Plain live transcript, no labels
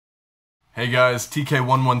Hey guys,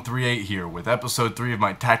 TK1138 here with episode 3 of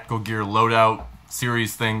my tactical gear loadout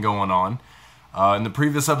series thing going on. In the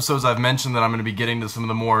previous episodes I've mentioned that I'm going to be getting to some of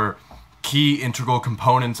the more key integral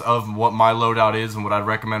components of what my loadout is and what I'd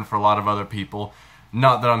recommend for a lot of other people.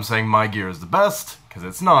 Not that I'm saying my gear is the best, because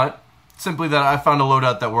it's not. Simply that I found a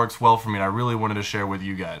loadout that works well for me and I really wanted to share with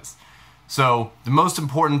you guys. So, the most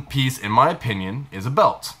important piece, in my opinion, is a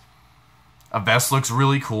belt. A vest looks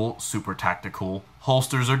really cool, super tactical.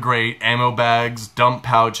 Holsters are great, ammo bags, dump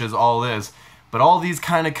pouches, all this. But all these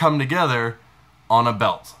kind of come together on a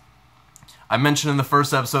belt. I mentioned in the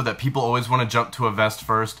first episode that people always want to jump to a vest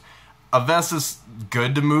first. A vest is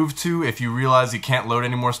good to move to if you realize you can't load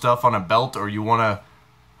any more stuff on a belt or you want to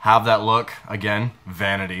have that look. Again,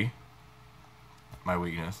 vanity. My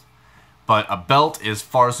weakness. But a belt is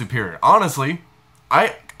far superior. Honestly,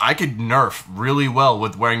 I could nerf really well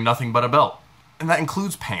with wearing nothing but a belt. And that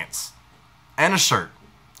includes pants. And a shirt.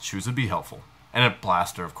 Shoes would be helpful. And a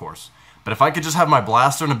blaster, of course. But if I could just have my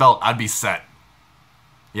blaster and a belt, I'd be set.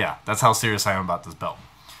 Yeah, that's how serious I am about this belt.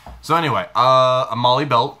 So anyway, a molle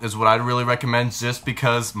belt is what I'd really recommend just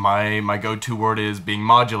because my go-to word is being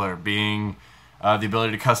modular, being the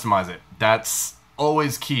ability to customize it. That's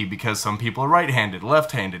always key because some people are right-handed,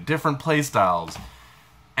 left-handed, different play styles.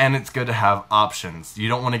 And it's good to have options. You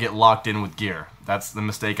don't want to get locked in with gear. That's the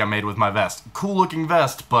mistake I made with my vest. Cool looking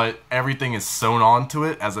vest, but everything is sewn onto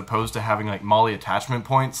it as opposed to having like molle attachment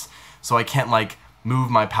points. So I can't like move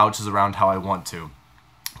my pouches around how I want to.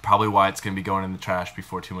 Probably why it's going to be going in the trash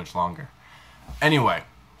before too much longer. Anyway,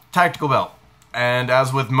 tactical belt. And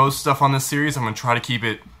as with most stuff on this series, I'm going to try to keep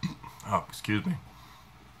it... Oh, excuse me.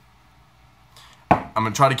 I'm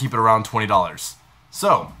going to try to keep it around $20.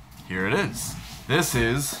 So, here it is. This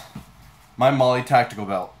is my molle tactical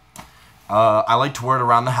belt. I like to wear it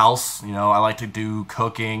around the house. You know, I like to do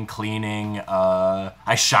cooking, cleaning.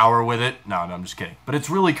 I shower with it. No, I'm just kidding. But it's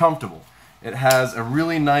really comfortable. It has a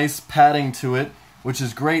really nice padding to it, which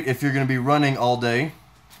is great if you're going to be running all day.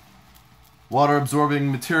 Water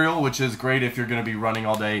absorbing material, which is great if you're going to be running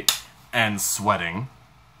all day and sweating.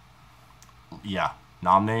 Yeah,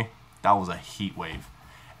 Nomne, that was a heat wave.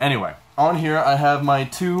 Anyway, on here I have my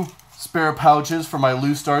 2 spare pouches for my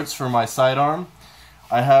loose darts for my sidearm.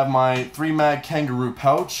 I have my 3-mag kangaroo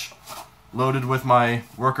pouch loaded with my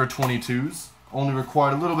Worker 22s. Only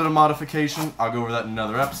required a little bit of modification. I'll go over that in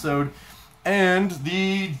another episode. And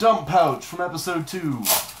the dump pouch from episode 2.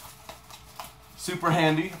 Super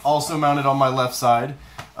handy. Also mounted on my left side.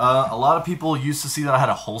 A lot of people used to see that I had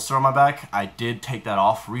a holster on my back. I did take that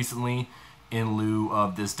off recently in lieu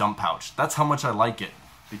of this dump pouch. That's how much I like it.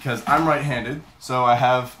 Because I'm right-handed, so I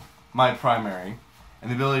have my primary, and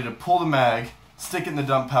the ability to pull the mag, stick it in the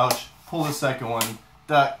dump pouch, pull the second one,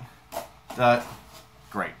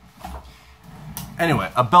 great. Anyway,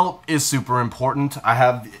 a belt is super important.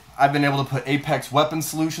 I've been able to put Apex weapon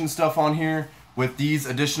solution stuff on here with these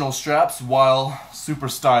additional straps, while super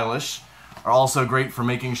stylish, are also great for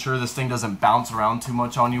making sure this thing doesn't bounce around too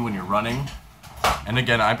much on you when you're running. And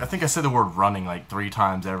again, I think I said the word running like 3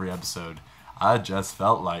 times every episode. I just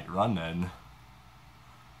felt like running.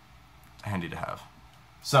 Handy to have.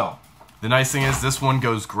 So, the nice thing is this one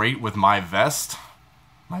goes great with my vest,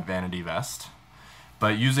 my vanity vest.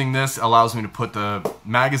 But using this allows me to put the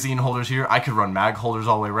magazine holders here. I could run mag holders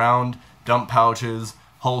all the way around, dump pouches,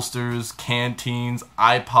 holsters, canteens,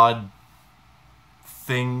 iPod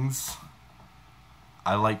things.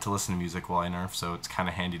 I like to listen to music while I nerf, so it's kind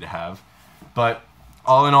of handy to have. But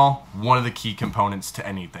all in all, one of the key components to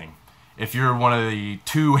anything. If you're one of the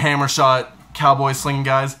 2 hammer shot cowboy slinging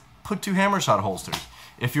guys, put 2 hammer shot holsters.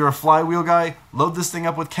 If you're a flywheel guy, load this thing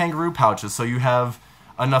up with kangaroo pouches so you have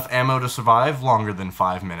enough ammo to survive longer than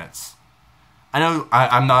 5 minutes. I know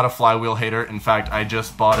I'm not a flywheel hater. In fact, I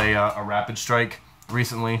just bought a Rapid Strike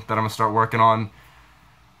recently that I'm going to start working on.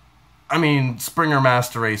 I mean, Springer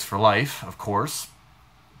Master Race for life, of course.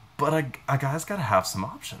 But a guy's got to have some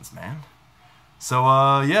options, man. So,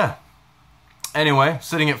 yeah. Anyway,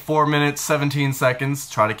 sitting at 4 minutes, 17 seconds.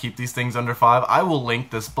 Try to keep these things under 5. I will link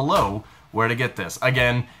this below where to get this.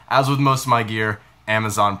 Again, as with most of my gear,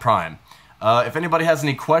 Amazon Prime. If anybody has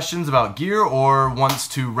any questions about gear or wants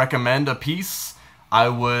to recommend a piece, I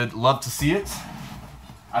would love to see it.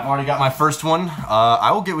 I've already got my first one.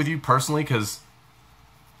 I will get with you personally because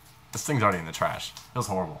this thing's already in the trash. It was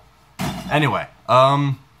horrible. Anyway,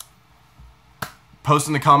 post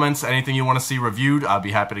in the comments anything you want to see reviewed. I'll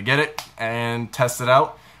be happy to get it and test it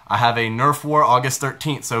out. I have a Nerf War August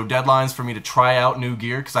 13th, so deadlines for me to try out new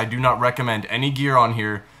gear, because I do not recommend any gear on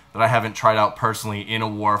here that I haven't tried out personally in a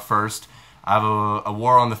war first. I have a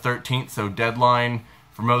war on the 13th, so deadline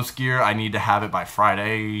for most gear, I need to have it by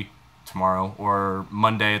Friday tomorrow or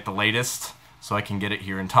Monday at the latest, so I can get it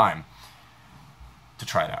here in time to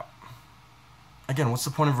try it out. Again, what's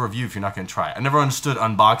the point of a review if you're not going to try it? I never understood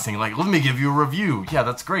unboxing, like, let me give you a review. Yeah,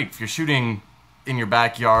 that's great if you're shooting in your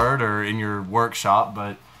backyard or in your workshop,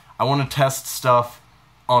 but I want to test stuff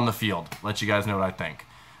on the field, let you guys know what I think.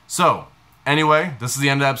 So, anyway, this is the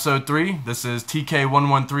end of episode 3. This is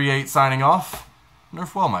TK1138 signing off.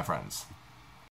 Nerf well, my friends.